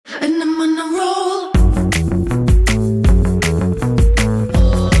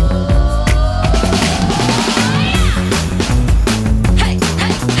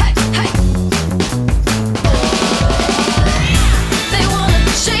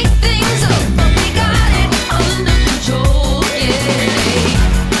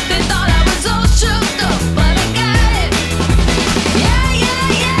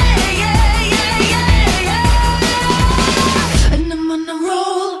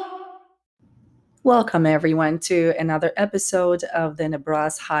Welcome, everyone, to another episode of the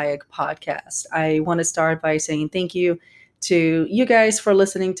Nebraska Hayek podcast. I want to start by saying thank you to you guys for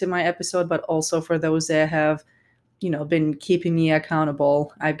listening to my episode, but also for those that have, been keeping me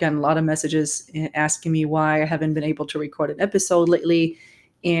accountable. I've gotten a lot of messages asking me why I haven't been able to record an episode lately.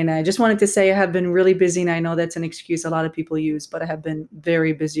 And I just wanted to say I have been really busy, and I know that's an excuse a lot of people use, but I have been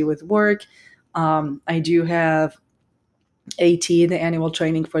very busy with work. I do have AT, the annual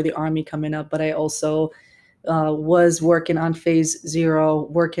training for the Army coming up, but I also was working on phase zero,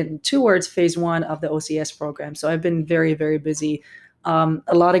 working towards phase one of the OCS program. So I've been very, very busy. A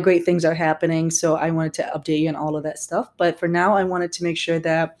lot of great things are happening. So I wanted to update you on all of that stuff. But for now, I wanted to make sure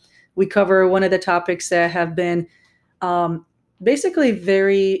that we cover one of the topics that have been um, basically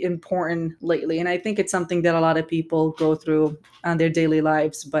very important lately. And I think it's something that a lot of people go through on their daily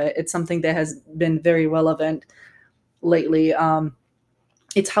lives, but it's something that has been very relevant lately.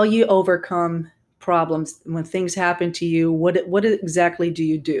 It's how you overcome problems when things happen to you. What exactly do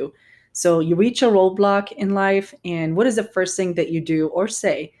you do? So you reach a roadblock in life, and what is the first thing that you do or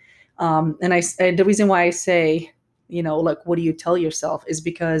say? The reason why I say, like, what do you tell yourself, is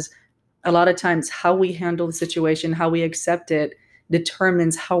because a lot of times how we handle the situation, how we accept it,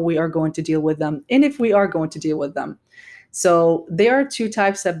 determines how we are going to deal with them, and if we are going to deal with them. So there are two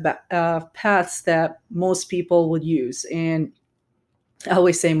types of paths that most people would use, and I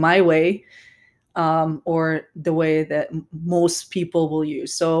always say my way, or the way that most people will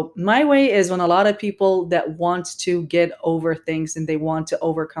use. So my way is when a lot of people that want to get over things and they want to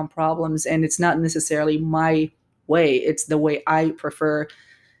overcome problems, and it's not necessarily my way, it's the way I prefer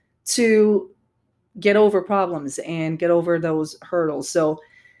to get over problems and get over those hurdles. So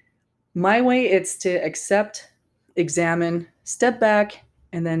my way, it's to accept, examine, step back,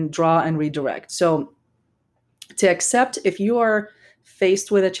 and then draw and redirect. So to accept, if you are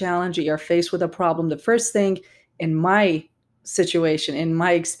faced with a challenge, you're faced with a problem, the first thing in my situation, in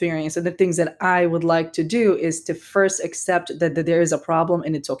my experience, and the things that I would like to do is to first accept that there is a problem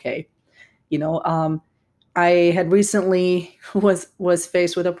and it's okay. You know, I had recently was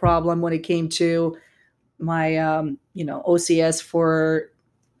faced with a problem when it came to my OCS for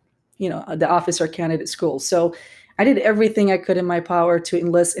the officer candidate school. So I did everything I could in my power to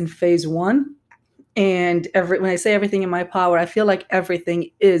enlist in phase one. And when I say everything in my power, I feel like everything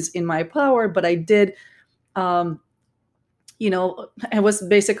is in my power, but I did, um, I was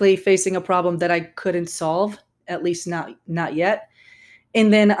basically facing a problem that I couldn't solve, at least not yet.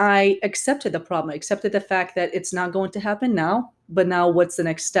 And then I accepted the problem. I accepted the fact that it's not going to happen now, but now what's the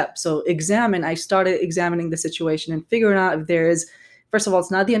next step? So I started examining the situation and figuring out if there is, first of all,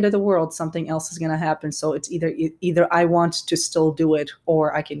 it's not the end of the world. Something else is going to happen. So it's either I want to still do it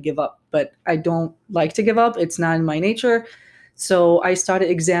or I can give up. But I don't like to give up. It's not in my nature. So I started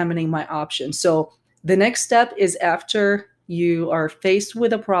examining my options. So the next step is, after you are faced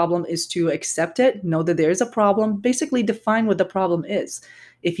with a problem, is to accept it, know that there is a problem, basically define what the problem is.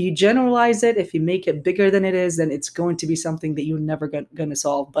 If you generalize it, if you make it bigger than it is, then it's going to be something that you're never going to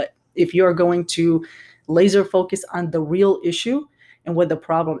solve. But if you're going to laser focus on the real issue and what the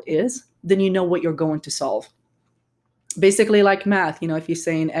problem is, then you know what you're going to solve. Basically, like math, if you're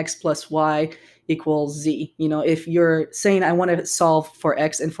saying x plus y equals z, if you're saying I want to solve for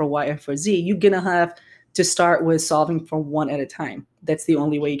x and for y and for z, you're going to have to start with solving for one at a time. That's the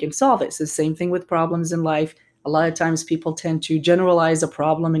only way you can solve it. It's the same thing with problems in life. A lot of times people tend to generalize a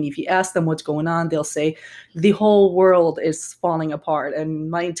problem, and if you ask them what's going on, they'll say the whole world is falling apart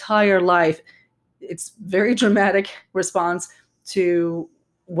and my entire life. It's very dramatic response to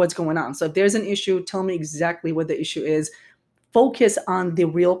what's going on. So if there's an issue, tell me exactly what the issue is. Focus on the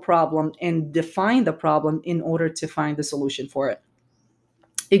real problem and define the problem in order to find the solution for it.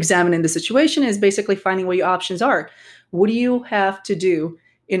 Examining the situation is basically finding what your options are. What do you have to do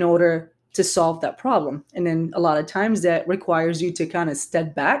in order to solve that problem? And then a lot of times that requires you to kind of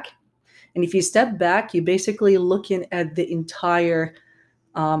step back. And if you step back, you're basically looking at the entire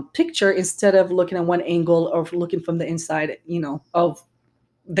picture instead of looking at one angle or looking from the inside, of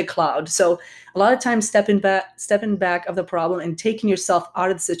the cloud. So a lot of times stepping back of the problem and taking yourself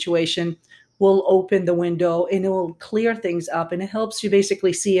out of the situation will open the window, and it will clear things up, and it helps you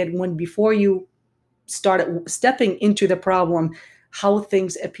basically see it when before you start stepping into the problem, how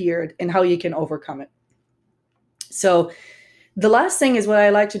things appeared and how you can overcome it. So the last thing is, what I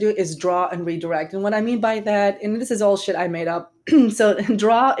like to do is draw and redirect. And what I mean by that, and this is all shit I made up. So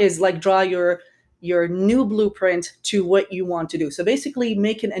draw is like draw your new blueprint to what you want to do. So basically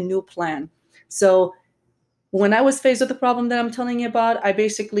making a new plan. So when I was faced with the problem that I'm telling you about, I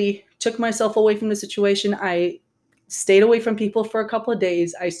basically took myself away from the situation. I stayed away from people for a couple of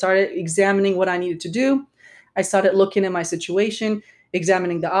days. I started examining what I needed to do. I started looking at my situation,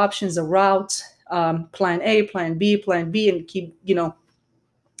 examining the options, the routes, plan A, plan B, and keep,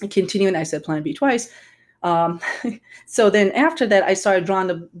 continuing. I said plan B twice. Um, so then after that, I started drawing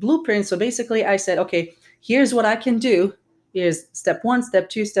the blueprint. So basically, I said, okay, here's what I can do. Here's step 1, step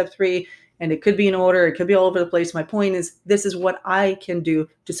 2, step 3, and it could be in order. It could be all over the place. My point is, this is what I can do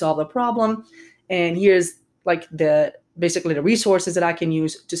to solve the problem, and here's like basically the resources that I can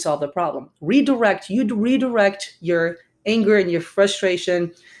use to solve the problem. Redirect your anger and your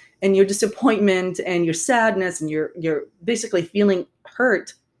frustration and your disappointment and your sadness and your basically feeling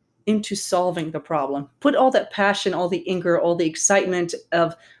hurt into solving the problem. Put all that passion, all the anger, all the excitement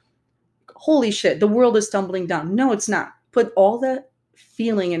of, holy shit, the world is tumbling down. No, it's not. Put all that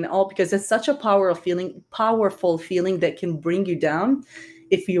feeling and all, because it's such a powerful feeling that can bring you down.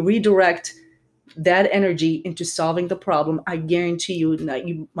 If you redirect that energy into solving the problem, I guarantee you that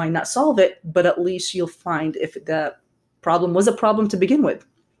you might not solve it, but at least you'll find if the problem was a problem to begin with.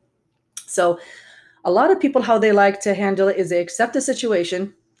 So a lot of people, how they like to handle it is they accept the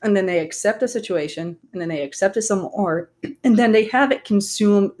situation, and then they accept the situation, and then they accept it some more, and then they have it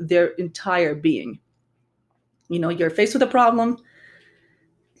consume their entire being. You're faced with a problem.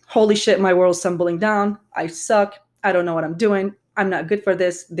 Holy shit, my world's tumbling down. I suck. I don't know what I'm doing. I'm not good for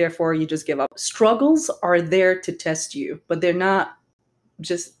this. Therefore, you just give up. Struggles are there to test you, but they're not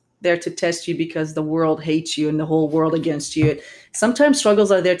just there to test you because the world hates you and the whole world against you. Sometimes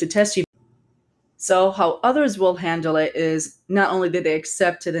struggles are there to test you. So how others will handle it is not only did they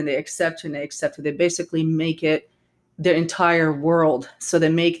accept it and they accept and they accept it, they basically make it their entire world. So they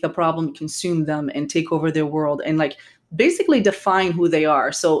make the problem consume them and take over their world and like basically define who they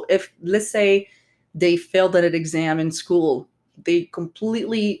are. So if, let's say, they failed at an exam in school, they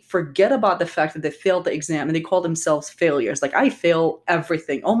completely forget about the fact that they failed the exam and they call themselves failures. Like, I fail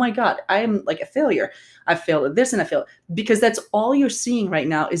everything. Oh my God, I am like a failure. I failed at this and I failed, because that's all you're seeing right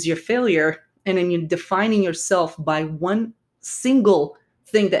now is your failure. And then you're defining yourself by one single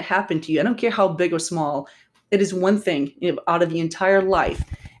thing that happened to you. I don't care how big or small. It is one thing out of the entire life.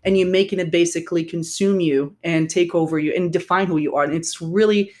 And you're making it basically consume you and take over you and define who you are. And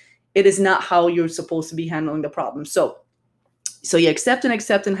it is not how you're supposed to be handling the problem. So you accept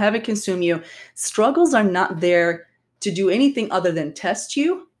and have it consume you. Struggles are not there to do anything other than test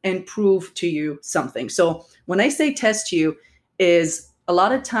you and prove to you something. So when I say test you, is a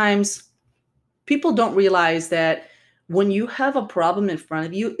lot of times people don't realize that when you have a problem in front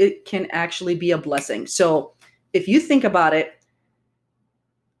of you, it can actually be a blessing. So if you think about it,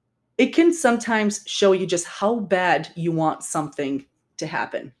 it can sometimes show you just how bad you want something to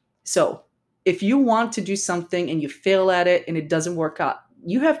happen. So if you want to do something and you fail at it and it doesn't work out,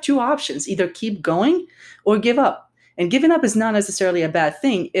 you have two options: either keep going or give up. And giving up is not necessarily a bad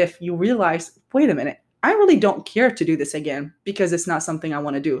thing if you realize, wait a minute, I really don't care to do this again because it's not something I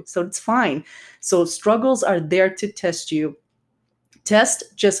want to do. So it's fine. So struggles are there to test you. Test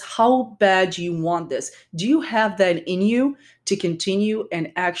just how bad you want this. Do you have that in you to continue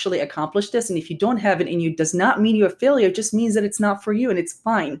and actually accomplish this? And if you don't have it in you, it does not mean you're a failure. It just means that it's not for you, and it's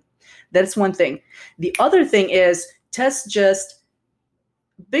fine. That's one thing. The other thing is test just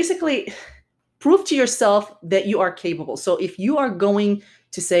basically prove to yourself that you are capable. So if you are going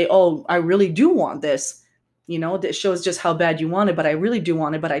to say, oh, I really do want this, that shows just how bad you want it, but I really do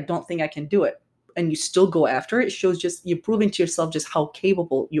want it, but I don't think I can do it. And you still go after it. It shows just you're proving to yourself just how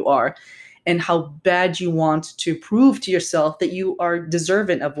capable you are and how bad you want to prove to yourself that you are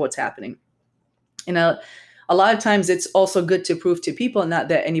deserving of what's happening. And a lot of times it's also good to prove to people, not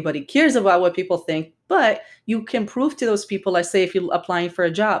that anybody cares about what people think, but you can prove to those people, let's say if you're applying for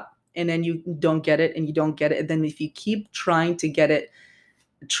a job and then you don't get it and you don't get it. And then if you keep trying to get it,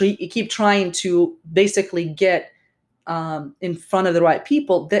 you keep trying to basically get in front of the right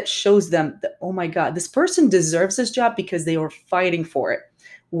people, that shows them that, oh my God, this person deserves this job because they were fighting for it.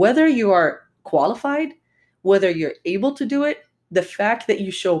 Whether you are qualified, whether you're able to do it, the fact that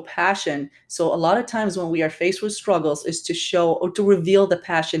you show passion. So a lot of times when we are faced with struggles is to show or to reveal the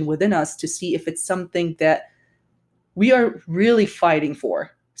passion within us to see if it's something that we are really fighting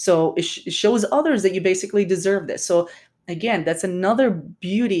for. So it shows others that you basically deserve this. So again, that's another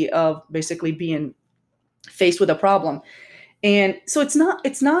beauty of basically being faced with a problem. And so it's not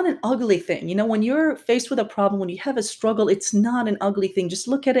an ugly thing. When you're faced with a problem, when you have a struggle, it's not an ugly thing. Just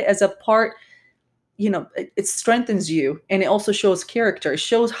look at it as a part, it strengthens you, and it also shows character. It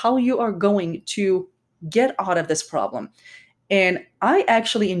shows how you are going to get out of this problem. And I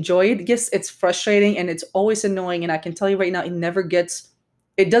actually enjoy it. Yes, it's frustrating and it's always annoying. And I can tell you right now, it never gets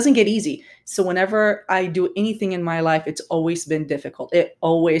it doesn't get easy. So whenever I do anything in my life, it's always been difficult. It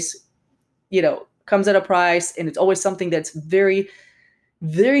always, comes at a price, and it's always something that's very,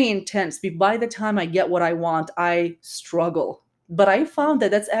 very intense. By the time I get what I want, I struggle. But I found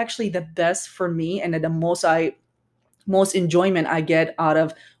that that's actually the best for me, and that the most enjoyment I get out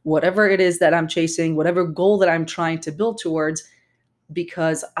of whatever it is that I'm chasing, whatever goal that I'm trying to build towards,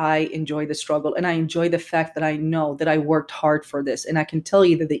 because I enjoy the struggle, and I enjoy the fact that I know that I worked hard for this. And I can tell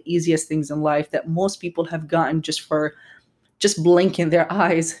you that the easiest things in life that most people have gotten just blinking their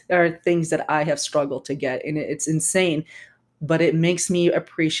eyes are things that I have struggled to get. And it's insane, but it makes me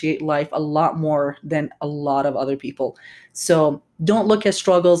appreciate life a lot more than a lot of other people. So don't look at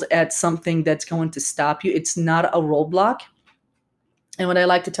struggles as something that's going to stop you. It's not a roadblock. And what I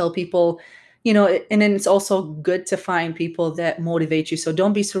like to tell people, and then it's also good to find people that motivate you. So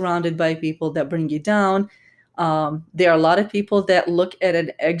don't be surrounded by people that bring you down. There are a lot of people that look at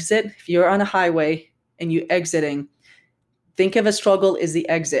an exit. If you're on a highway and you're exiting, think of a struggle as the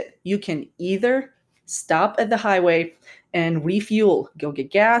exit. You can either stop at the highway and refuel, go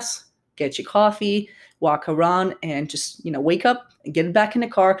get gas, get your coffee, walk around, and just, wake up and get back in the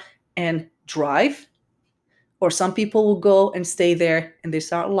car and drive. Or some people will go and stay there and they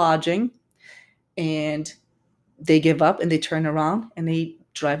start lodging, and they give up and they turn around and they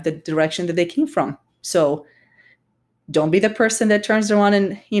drive the direction that they came from. So don't be the person that turns around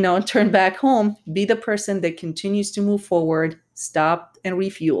and, turn back home. Be the person that continues to move forward, stop and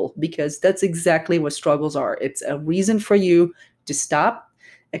refuel, because that's exactly what struggles are. It's a reason for you to stop,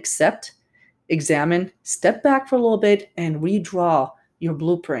 accept, examine, step back for a little bit, and redraw your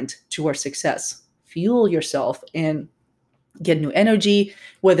blueprint towards success. Fuel yourself and get new energy,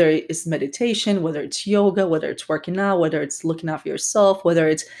 whether it's meditation, whether it's yoga, whether it's working out, whether it's looking after yourself, whether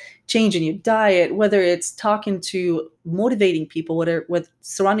it's changing your diet, whether it's talking to motivating people, whether with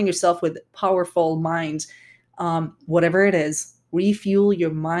surrounding yourself with powerful minds, whatever it is, refuel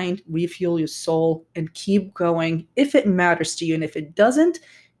your mind, refuel your soul, and keep going if it matters to you. And if it doesn't,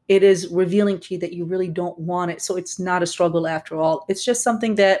 it is revealing to you that you really don't want it. So it's not a struggle after all. It's just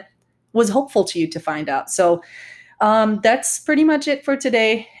something that was hopeful to you to find out. So that's pretty much it for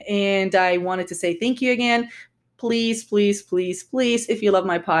today. And I wanted to say thank you again. Please, please, please, please, if you love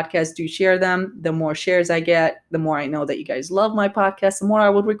my podcast, do share them. The more shares I get, the more I know that you guys love my podcast, the more I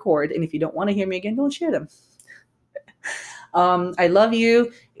would record. And if you don't want to hear me again, don't share them. I love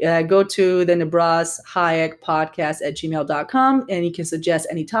you. Go to the Nebras Hayek podcast at gmail.com, and you can suggest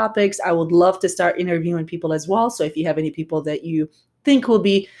any topics. I would love to start interviewing people as well. So if you have any people that you think will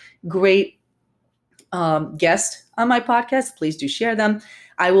be great guests on my podcast, please do share them.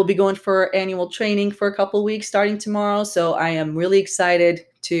 I will be going for annual training for a couple of weeks starting tomorrow. So I am really excited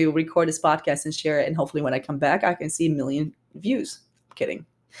to record this podcast and share it. And hopefully when I come back, I can see 1 million views. I'm kidding.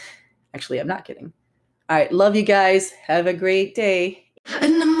 Actually, I'm not kidding. All right. Love you guys. Have a great day.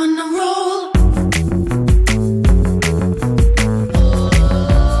 And I'm on a roll.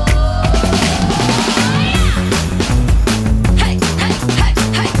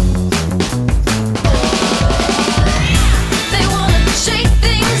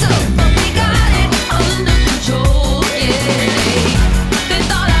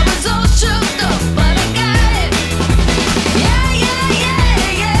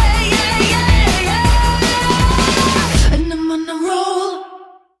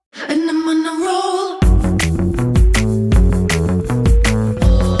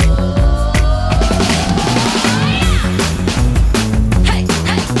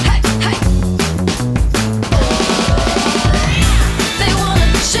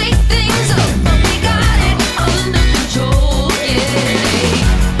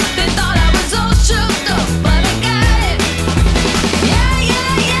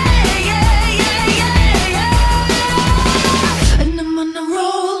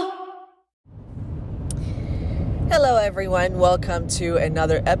 Everyone, welcome to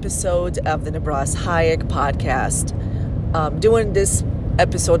another episode of the Nebras Hayek podcast. Doing this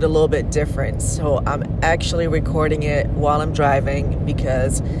episode a little bit different. So I'm actually recording it while I'm driving,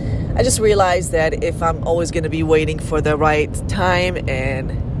 because I just realized that if I'm always going to be waiting for the right time and,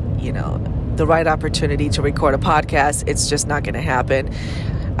 the right opportunity to record a podcast, it's just not going to happen.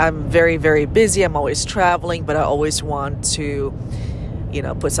 I'm very, very busy. I'm always traveling, but I always want to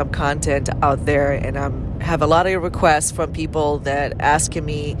put some content out there, and have a lot of requests from people that asking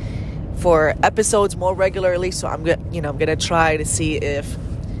me for episodes more regularly. So I'm gonna try to see if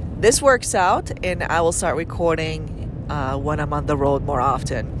this works out, and I will start recording when I'm on the road more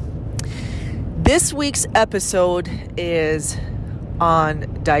often. This week's episode is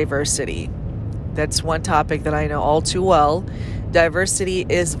on diversity. That's one topic that I know all too well, diversity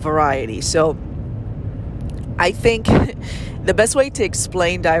is variety. So I think the best way to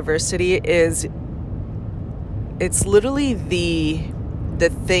explain diversity is it's literally the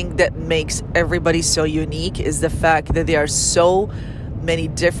thing that makes everybody so unique, is the fact that there are so many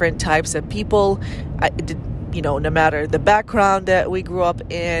different types of people. No matter the background that we grew up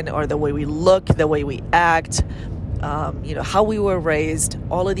in, or the way we look, the way we act, how we were raised,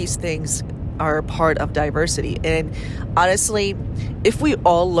 all of these things are part of diversity. And honestly, if we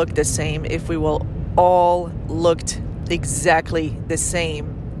all looked the same, if we all looked exactly the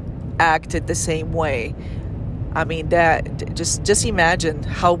same, acted the same way, I mean, that just imagine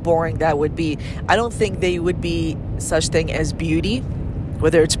how boring that would be. I don't think there would be such thing as beauty,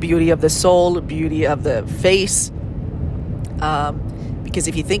 whether it's beauty of the soul, beauty of the face. Because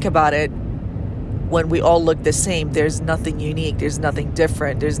if you think about it, when we all look the same, there's nothing unique, there's nothing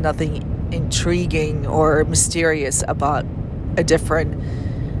different, there's nothing intriguing or mysterious about a different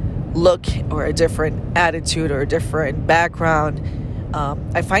look or a different attitude or a different background.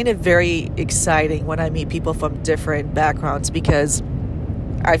 I find it very exciting when I meet people from different backgrounds, because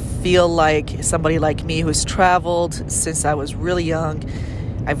I feel like somebody like me who's traveled since I was really young,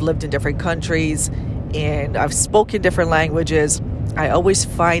 I've lived in different countries, and I've spoken different languages. I always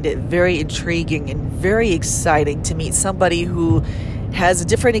find it very intriguing and very exciting to meet somebody who has a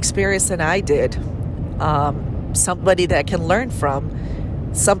different experience than I did. Somebody that I can learn from,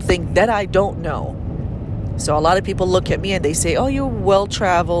 something that I don't know. So a lot of people look at me and they say, oh, you're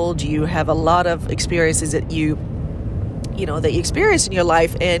well-traveled, you have a lot of experiences that you experience in your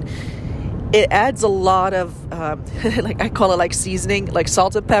life, and it adds a lot of, like I call it like seasoning, like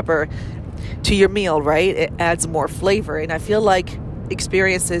salt and pepper to your meal, right? It adds more flavor, and I feel like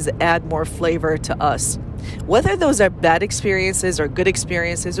experiences add more flavor to us. Whether those are bad experiences or good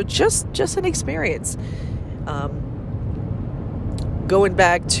experiences or just an experience. Going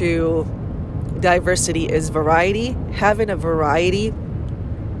back to diversity is variety. Having a variety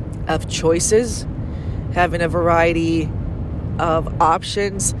of choices, having a variety of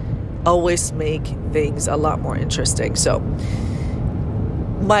options always make things a lot more interesting. So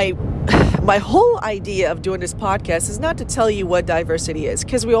my whole idea of doing this podcast is not to tell you what diversity is,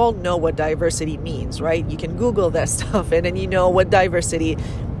 because we all know what diversity means, right? You can Google that stuff and then you know what diversity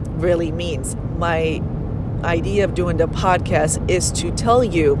really means. My idea of doing the podcast is to tell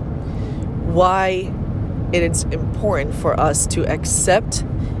you why it is important for us to accept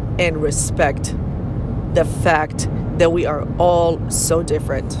and respect the fact that we are all so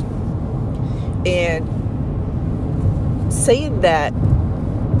different. And saying that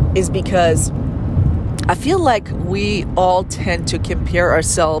is because I feel like we all tend to compare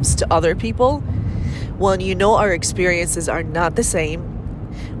ourselves to other people when you know our experiences are not the same,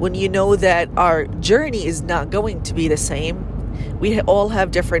 when you know that our journey is not going to be the same. We all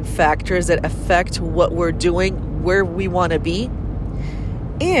have different factors that affect what we're doing, where we want to be,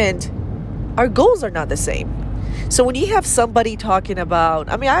 and our goals are not the same. So when you have somebody talking about,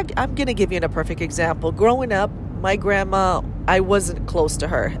 I'm going to give you a perfect example. Growing up, my grandma, I wasn't close to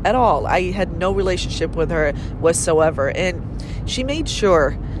her at all. I had no relationship with her whatsoever. And she made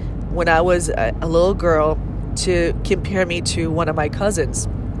sure when I was a little girl to compare me to one of my cousins.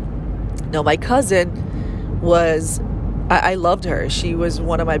 Now, my cousin was, I loved her. She was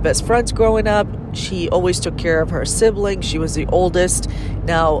one of my best friends growing up. She always took care of her siblings. She was the oldest.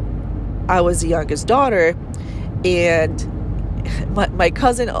 Now, I was the youngest daughter, and my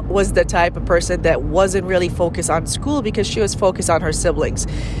cousin was the type of person that wasn't really focused on school because she was focused on her siblings.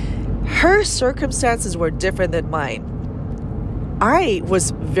 Her circumstances were different than mine. I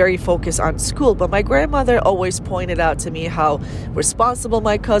was very focused on school, but my grandmother always pointed out to me how responsible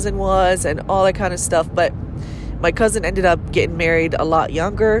my cousin was and all that kind of stuff. But my cousin ended up getting married a lot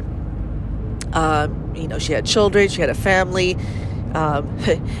younger. She had children, she had a family.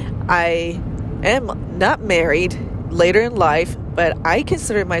 I am not married later in life, but I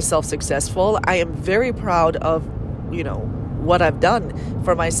consider myself successful. I am very proud of, what I've done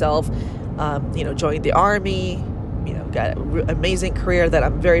for myself. Joined the army, got an amazing career that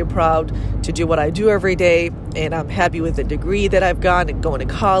I'm very proud to do what I do every day. And I'm happy with the degree that I've gotten and going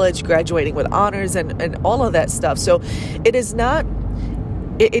to college, graduating with honors and all of that stuff. So it does not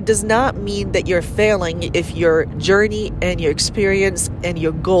mean that you're failing if your journey and your experience and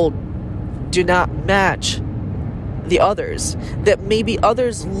your goal do not match the others that maybe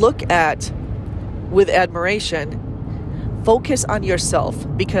others look at with admiration. Focus on yourself,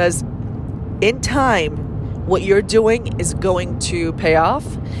 because in time, what you're doing is going to pay off.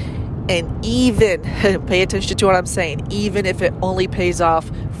 And even, pay attention to what I'm saying, even if it only pays off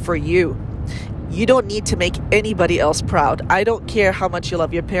for you, You don't need to make anybody else proud. I don't care how much you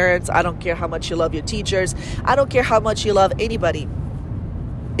love your parents. I don't care how much you love your teachers. I don't care how much you love anybody.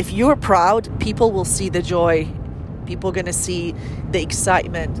 If you're proud, people will see the joy. People are going to see the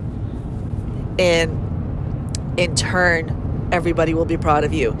excitement. And in turn, everybody will be proud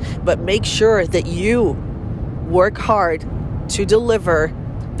of you. But make sure that you work hard to deliver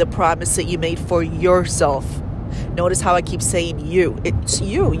the promise that you made for yourself. Notice how I keep saying you. It's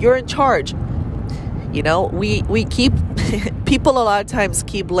you. You're in charge. You know, we keep, people a lot of times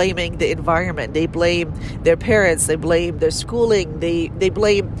keep blaming the environment. They blame their parents. They blame their schooling. They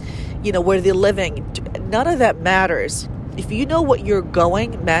blame, where they're living. None of that matters. If you know what you're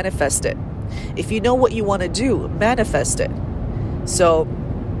going, manifest it. If you know what you want to do, manifest it. So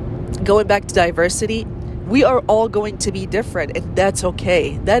going back to diversity, we are all going to be different, and that's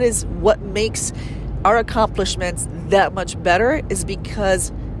okay. That is what makes our accomplishments that much better, is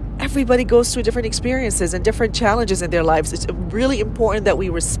because everybody goes through different experiences and different challenges in their lives. It's really important that we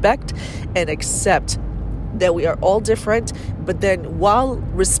respect and accept that we are all different, but then while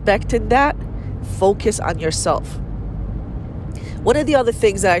respecting that, focus on yourself. One of the other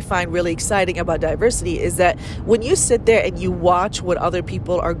things that I find really exciting about diversity is that when you sit there and you watch what other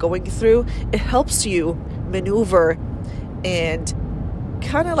people are going through, it helps you maneuver and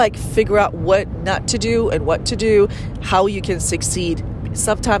kind of like figure out what not to do and what to do, how you can succeed,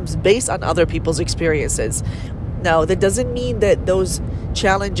 sometimes based on other people's experiences. Now, that doesn't mean that those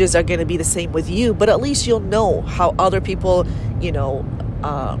challenges are going to be the same with you, but at least you'll know how other people,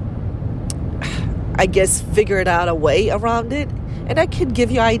 I guess, figured out a way around it, and I can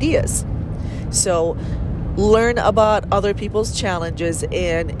give you ideas. So learn about other people's challenges,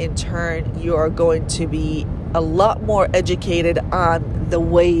 and in turn, you are going to be a lot more educated on the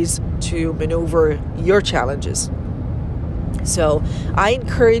ways to maneuver your challenges. So I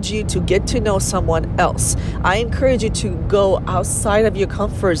encourage you to get to know someone else. I encourage you to go outside of your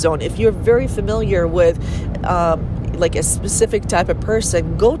comfort zone. If you're very familiar with like a specific type of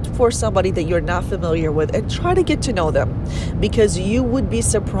person, go for somebody that you're not familiar with and try to get to know them, because you would be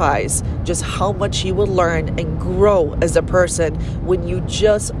surprised just how much you will learn and grow as a person when you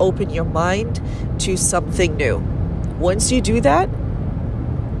just open your mind to something new. Once you do that,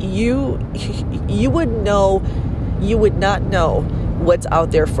 you would not know what's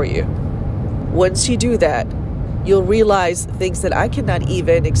out there for you. Once you do that, you'll realize things that I cannot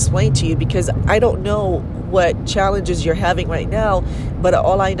even explain to you, because I don't know what challenges you're having right now, but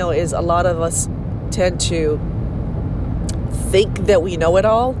all I know is a lot of us tend to think that we know it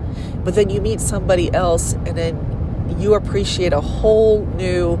all, but then you meet somebody else and then you appreciate a whole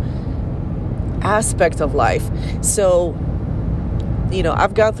new aspect of life. So,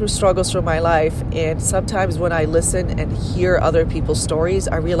 I've gone through struggles through my life, and sometimes when I listen and hear other people's stories,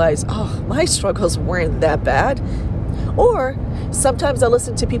 I realize, my struggles weren't that bad. Or sometimes I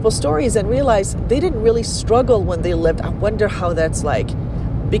listen to people's stories and realize they didn't really struggle when they lived. I wonder how that's like,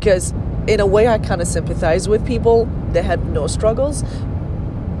 because in a way I kind of sympathize with people that had no struggles,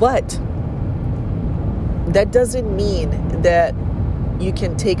 but that doesn't mean that you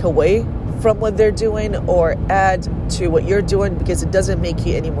can take away from what they're doing or add to what you're doing, because it doesn't make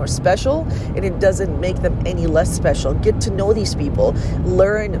you any more special and it doesn't make them any less special. Get to know these people,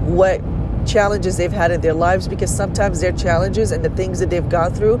 learn what challenges they've had in their lives, because sometimes their challenges and the things that they've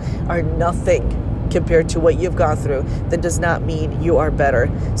gone through are nothing compared to what you've gone through. That does not mean you are better.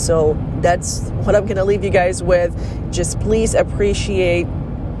 So that's what I'm going to leave you guys with. Just please appreciate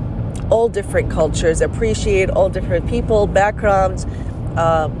all different cultures, appreciate all different people, backgrounds.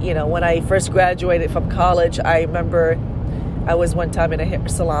 When I first graduated from college, I remember I was one time in a hair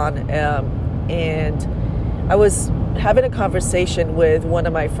salon and I was having a conversation with one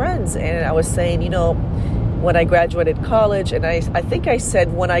of my friends, and I was saying, when I graduated college, and I think I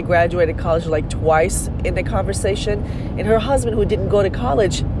said when I graduated college like twice in the conversation, and her husband, who didn't go to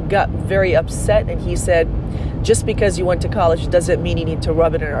college, got very upset, and he said, just because you went to college doesn't mean you need to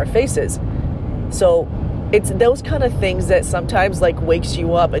rub it in our faces. So it's those kind of things that sometimes like wakes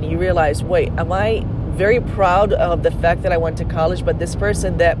you up and you realize, wait, am I very proud of the fact that I went to college, but this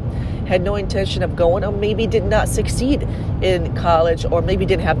person that had no intention of going, or maybe did not succeed in college, or maybe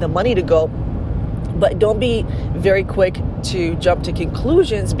didn't have the money to go. But don't be very quick to jump to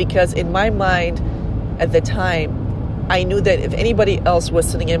conclusions, because in my mind at the time, I knew that if anybody else was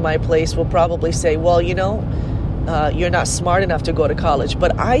sitting in my place will probably say, well, you're not smart enough to go to college.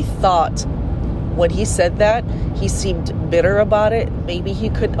 But I thought when he said that, he seemed bitter about it. Maybe he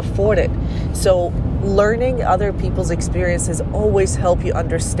couldn't afford it. So learning other people's experiences always help you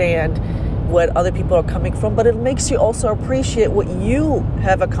understand what other people are coming from, but it makes you also appreciate what you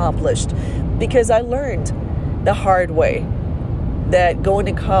have accomplished. Because I learned the hard way that going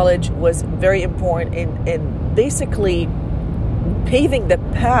to college was very important in basically paving the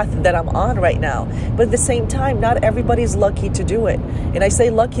path that I'm on right now. But at the same time, not everybody's lucky to do it. And I say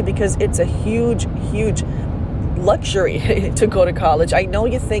lucky because it's a huge, huge luxury to go to college. I know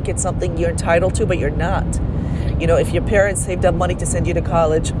you think it's something you're entitled to, but you're not. You know, if your parents saved up money to send you to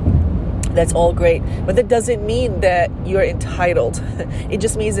college, that's all great. But that doesn't mean that you're entitled. It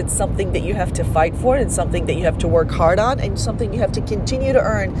just means it's something that you have to fight for, and something that you have to work hard on, and something you have to continue to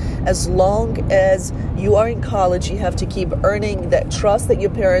earn. As long as you are in college, you have to keep earning that trust that your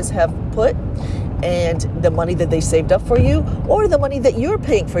parents have put, and the money that they saved up for you, or the money that you're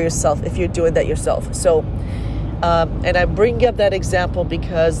paying for yourself if you're doing that yourself. So, and I bring up that example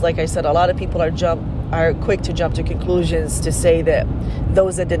because, like I said, a lot of people are quick to jump to conclusions to say that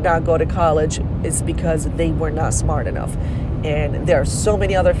those that did not go to college is because they were not smart enough. And there are so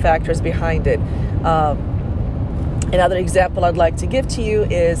many other factors behind it. Another example I'd like to give to you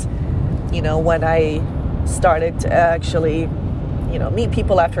is, you know, when I started to actually, you know, meet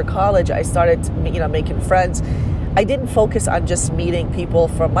people after college, I started, you know, making friends. I didn't focus on just meeting people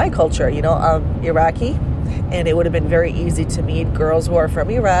from my culture. You know, I'm Iraqi, and it would have been very easy to meet girls who are from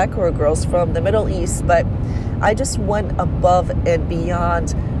Iraq or girls from the Middle East, but I just went above and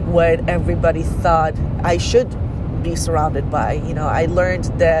beyond what everybody thought I should be surrounded by. You know, I learned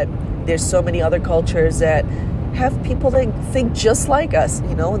that there's so many other cultures that have people that think just like us,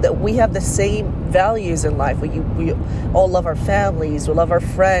 you know, that we have the same values in life. We all love our families, we love our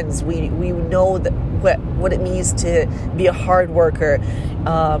friends, we know that what it means to be a hard worker,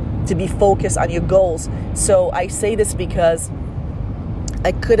 to be focused on your goals. So I say this because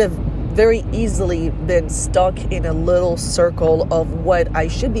I could have very easily been stuck in a little circle of what I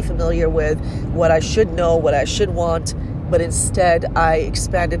should be familiar with, what I should know, what I should want. But instead, I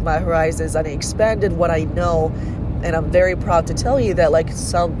expanded my horizons and I expanded what I know. And I'm very proud to tell you that, like,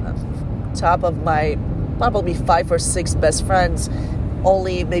 some top of my probably 5 or 6 best friends,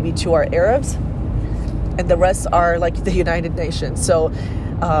 only maybe 2 are Arabs, and the rest are like the United Nations. So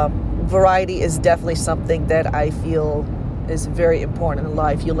variety is definitely something that I feel is very important in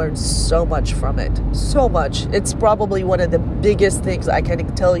life. You learn so much from it, so much. It's probably one of the biggest things I can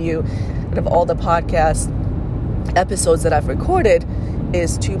tell you out of all the podcast episodes that I've recorded,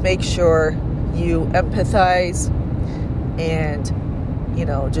 is to make sure you empathize and, you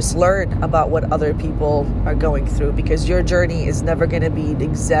know, just learn about what other people are going through, because your journey is never going to be the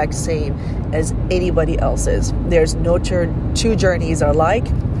exact same as anybody else's. There's no two journeys are alike,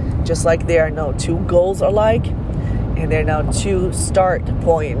 just like there are no 2 goals alike, and there are no 2 start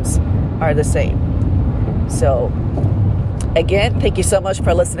points are the same. So again, thank you so much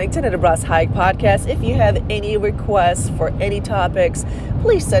for listening to the Nebraska Hayek Podcast. If you have any requests for any topics,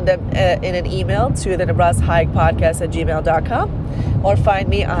 please send them in an email to the Nebraska Hayek Podcast at gmail.com, or find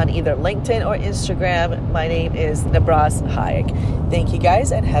me on either LinkedIn or Instagram. My name is Nebraska Hayek. Thank you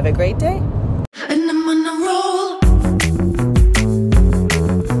guys, and have a great day.